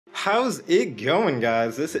How's it going,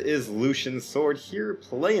 guys? This is Lucian Sword here,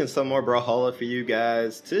 playing some more Brawlhalla for you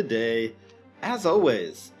guys today, as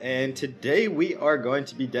always. And today we are going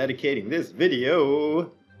to be dedicating this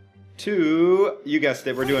video to, you guessed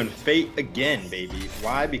it, we're doing Fait again, baby.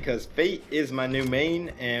 Why? Because Fait is my new main,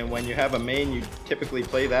 and when you have a main, you typically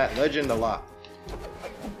play that legend a lot.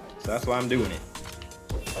 So that's why I'm doing it.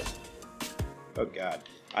 Oh god.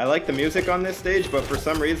 I like the music on this stage, but for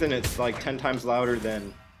some reason it's like 10 times louder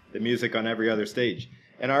than the music on every other stage.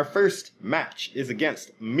 And our first match is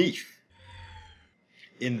against Mead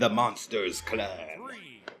in the Monsters Clan.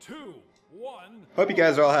 3, 2, 1. Hope you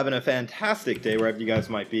guys are all having a fantastic day wherever you guys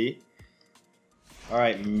might be.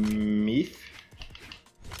 Alright, Mead.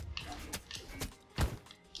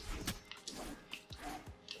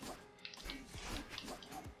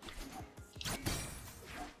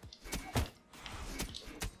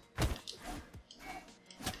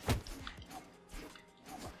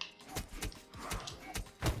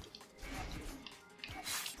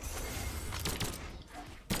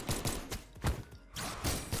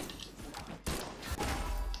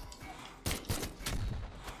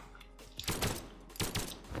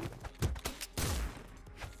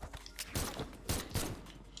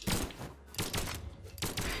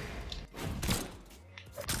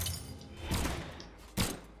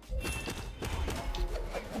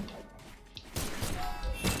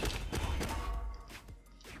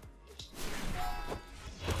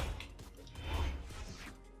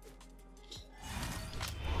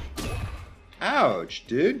 Ouch,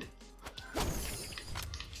 dude.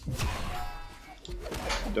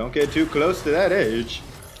 Don't get too close to that edge.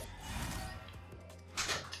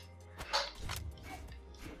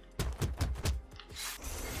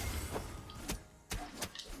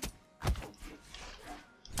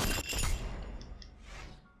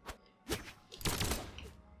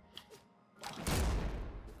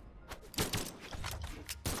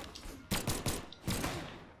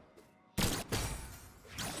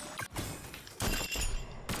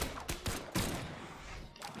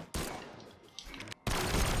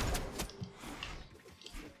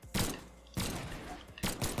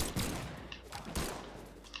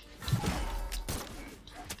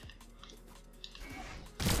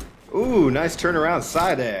 Ooh, nice turnaround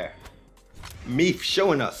side air. Mead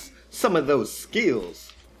showing us some of those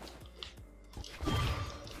skills.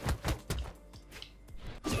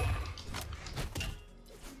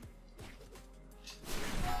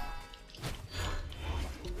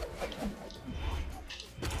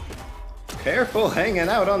 Careful hanging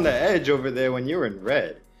out on the edge over there when you're in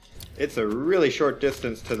red. It's a really short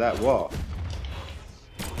distance to that wall.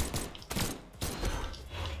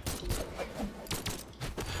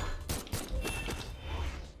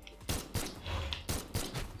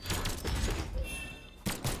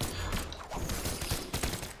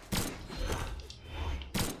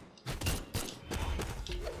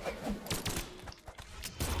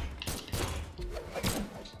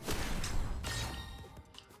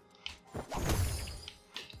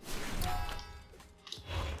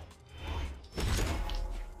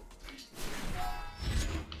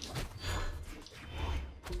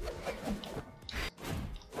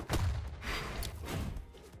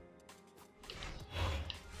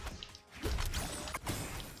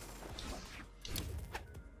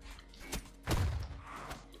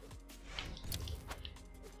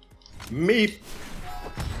 Mead.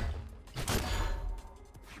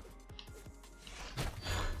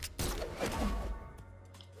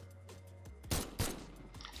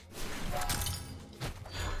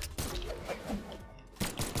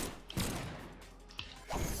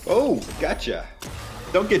 Oh, gotcha.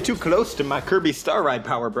 Don't get too close to my Kirby Star Ride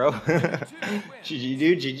power, bro. GG,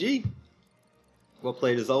 dude, GG. Well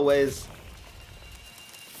played as always.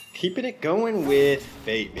 Keeping it going with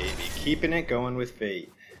Fait, baby. Keeping it going with Fait.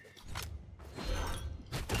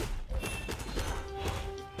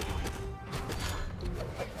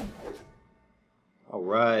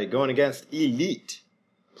 Alright, going against Elite.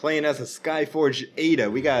 Playing as a Skyforge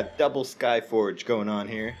Ada. We got double Skyforge going on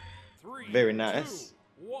here. Very nice.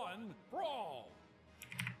 2, 1, brawl.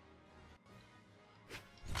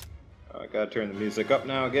 I gotta turn the music up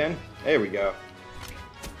now again. There we go.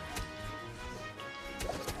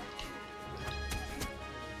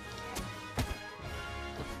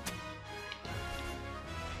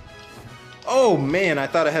 Oh man, I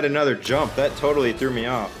thought I had another jump. That totally threw me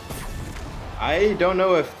off. I don't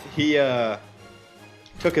know if he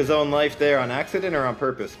took his own life there on accident or on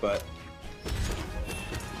purpose, but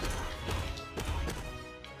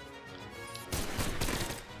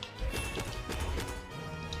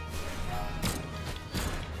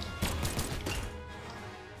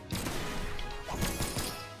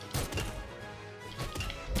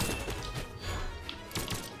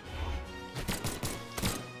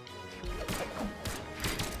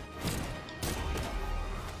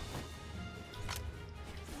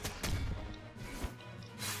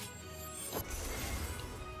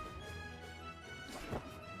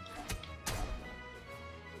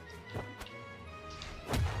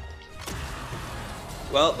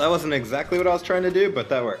Well, that wasn't exactly what I was trying to do, but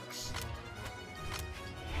that works.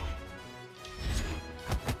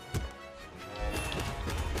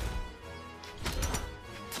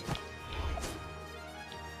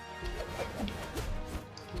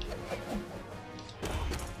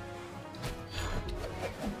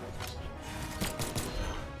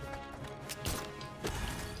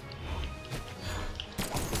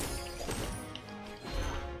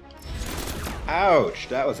 Ouch,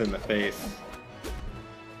 that was in the face.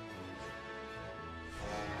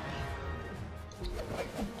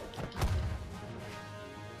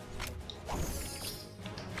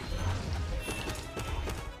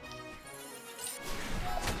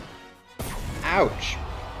 Ouch.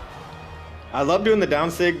 I love doing the down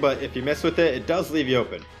sig, but if you mess with it, it does leave you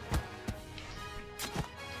open.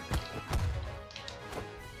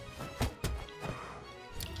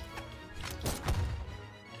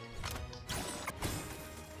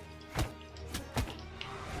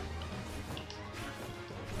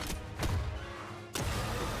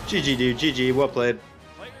 GG, dude. GG. Well played.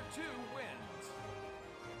 Player 2 wins.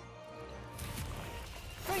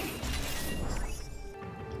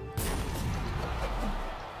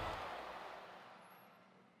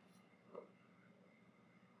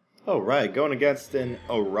 Alright, going against an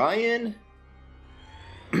Orion.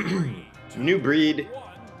 3, 2, New breed. 1.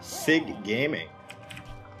 Sig Gaming.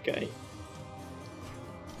 Okay.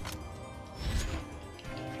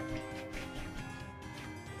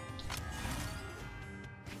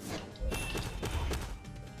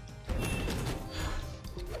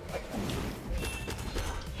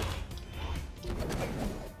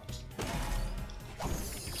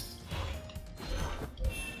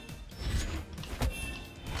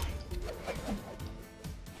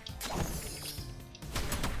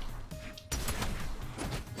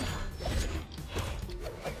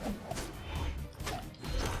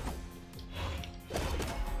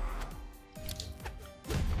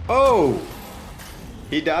 Oh!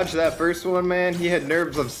 He dodged that first one, man. He had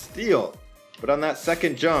nerves of steel. But on that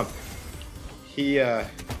second jump, he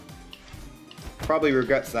probably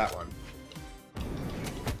regrets that one.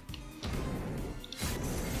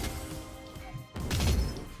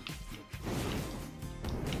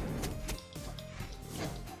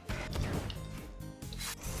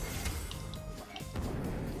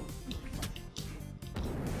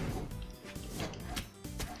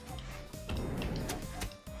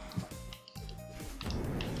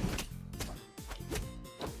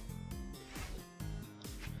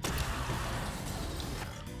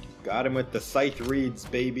 Got him with the scythe reeds,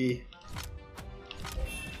 baby.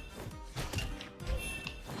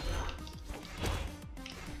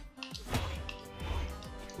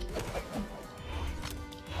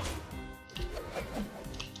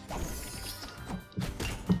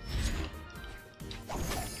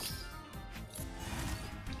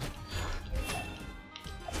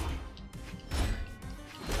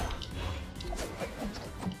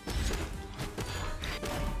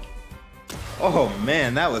 Oh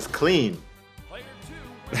man, that was clean. Player 2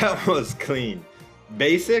 wins. That was clean.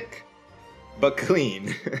 Basic, but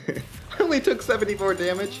clean. Only took 74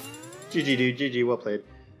 damage. GG, dude. GG, well played.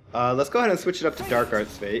 Let's go ahead and switch it up to Dark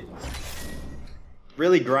Arts Fate.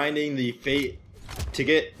 Really grinding the Fate to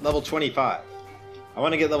get level 25. I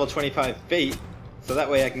want to get level 25 Fate, so that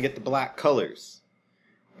way I can get the black colors.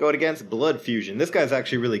 Going against Blood Fusion. This guy's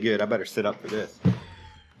actually really good. I better sit up for this.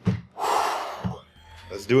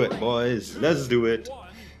 Let's do it, boys. Let's do it. 1.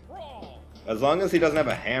 Brawl. As long as he doesn't have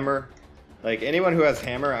a hammer. Like, anyone who has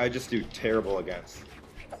hammer, I just do terrible against.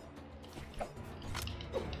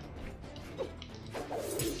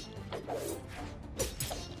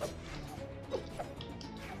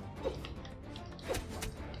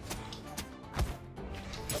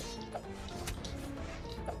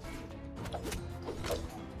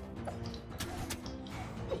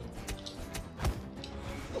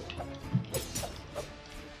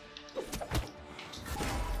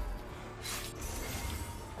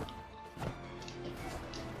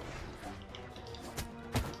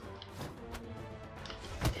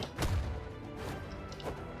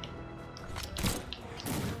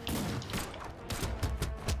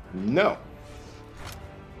 No.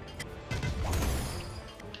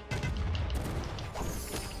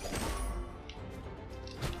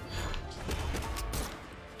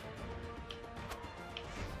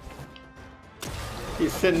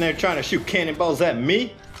 He's sitting there trying to shoot cannonballs at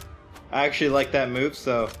me. I actually like that move,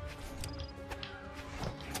 so...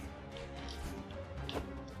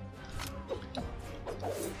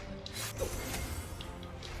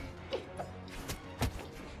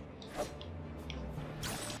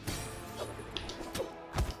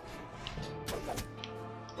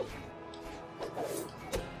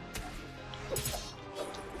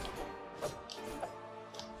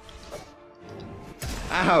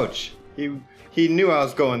 Ouch! He knew I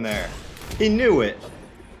was going there. He knew it.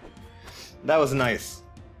 That was nice.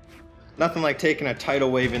 Nothing like taking a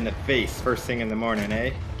tidal wave in the face first thing in the morning,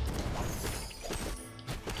 eh?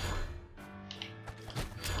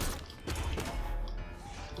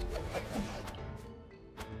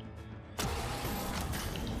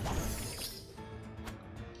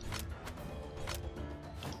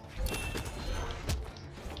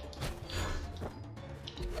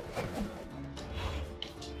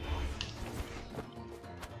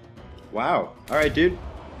 Wow. Alright, dude.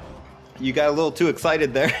 You got a little too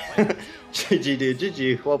excited there. GG, dude.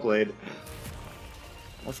 GG. Well played.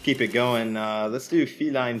 Let's keep it going. Let's do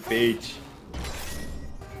Feline Fait.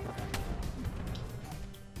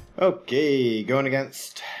 Okay, going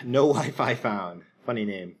against No Wi-Fi Found. Funny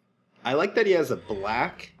name. I like that he has a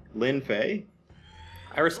black Lin Fei.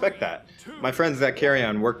 I respect that. My friends at Carry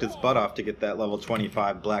On worked his butt off to get that level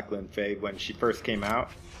 25 black Lin Fei when she first came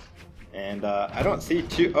out. And I don't see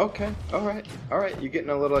too... Okay, alright, you're getting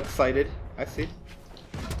a little excited. I see.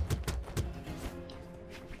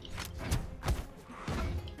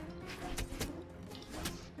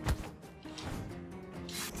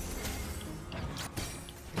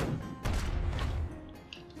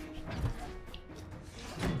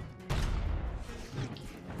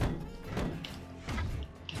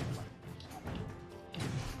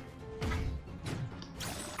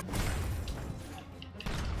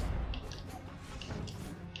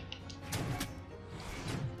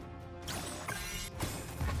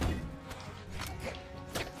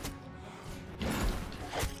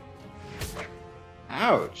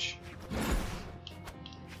 Ouch.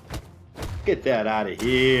 Get that out of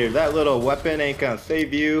here. That little weapon ain't gonna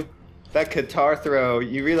save you. That guitar throw,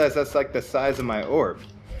 you realize that's like the size of my orb.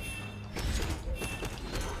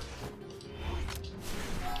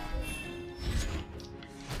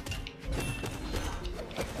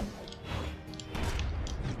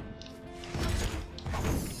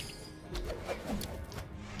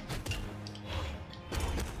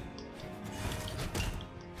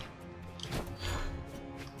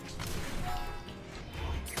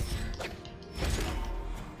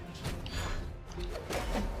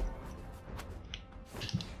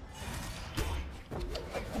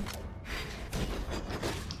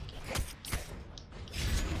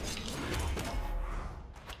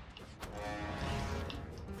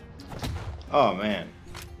 Oh man.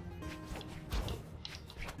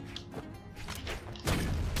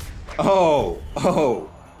 Oh,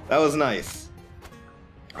 that was nice.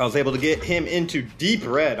 I was able to get him into deep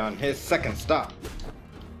red on his second stop.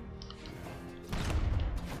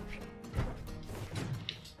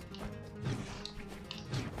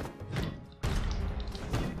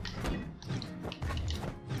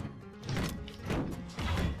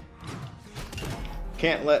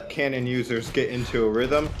 Can't let cannon users get into a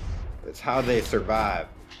rhythm. It's how they survive.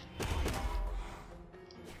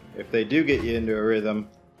 If they do get you into a rhythm,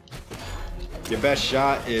 your best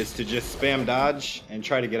shot is to just spam dodge and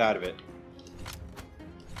try to get out of it.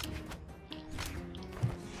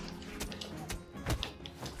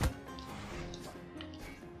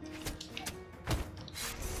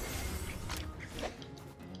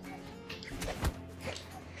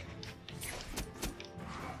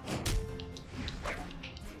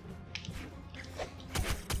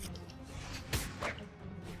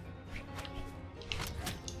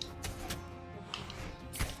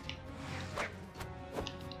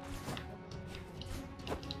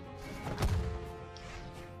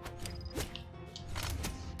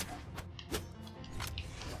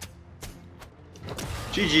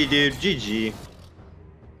 GG, dude. GG.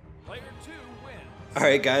 Player 2 wins.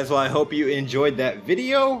 Alright, guys. Well, I hope you enjoyed that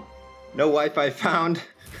video. No Wi-Fi found.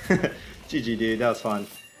 GG, dude. That was fun.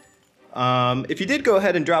 If you did, go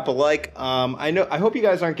ahead and drop a like. I hope you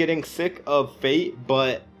guys aren't getting sick of Fate,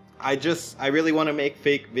 but I really want to make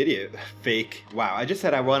Wow, I just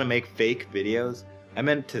said I want to make fake videos. I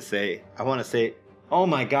meant to say, I want to say, oh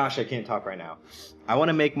my gosh, I can't talk right now. I want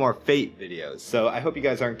to make more Fate videos. So I hope you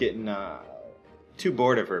guys aren't getting too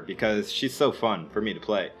bored of her, because she's so fun for me to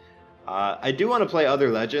play. I do want to play other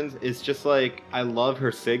legends. It's just like I love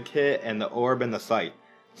her Sig kit and the orb and the sight.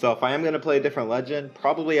 So if I am going to play a different legend,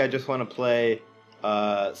 probably I just want to play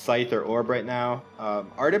Scythe or Orb right now.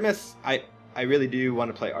 Artemis, I really do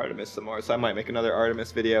want to play Artemis some more, so I might make another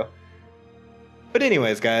Artemis video. But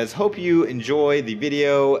anyways, guys, hope you enjoy the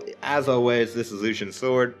video. As always, this is Lucian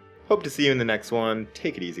Sword. Hope to see you in the next one.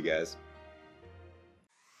 Take it easy, guys.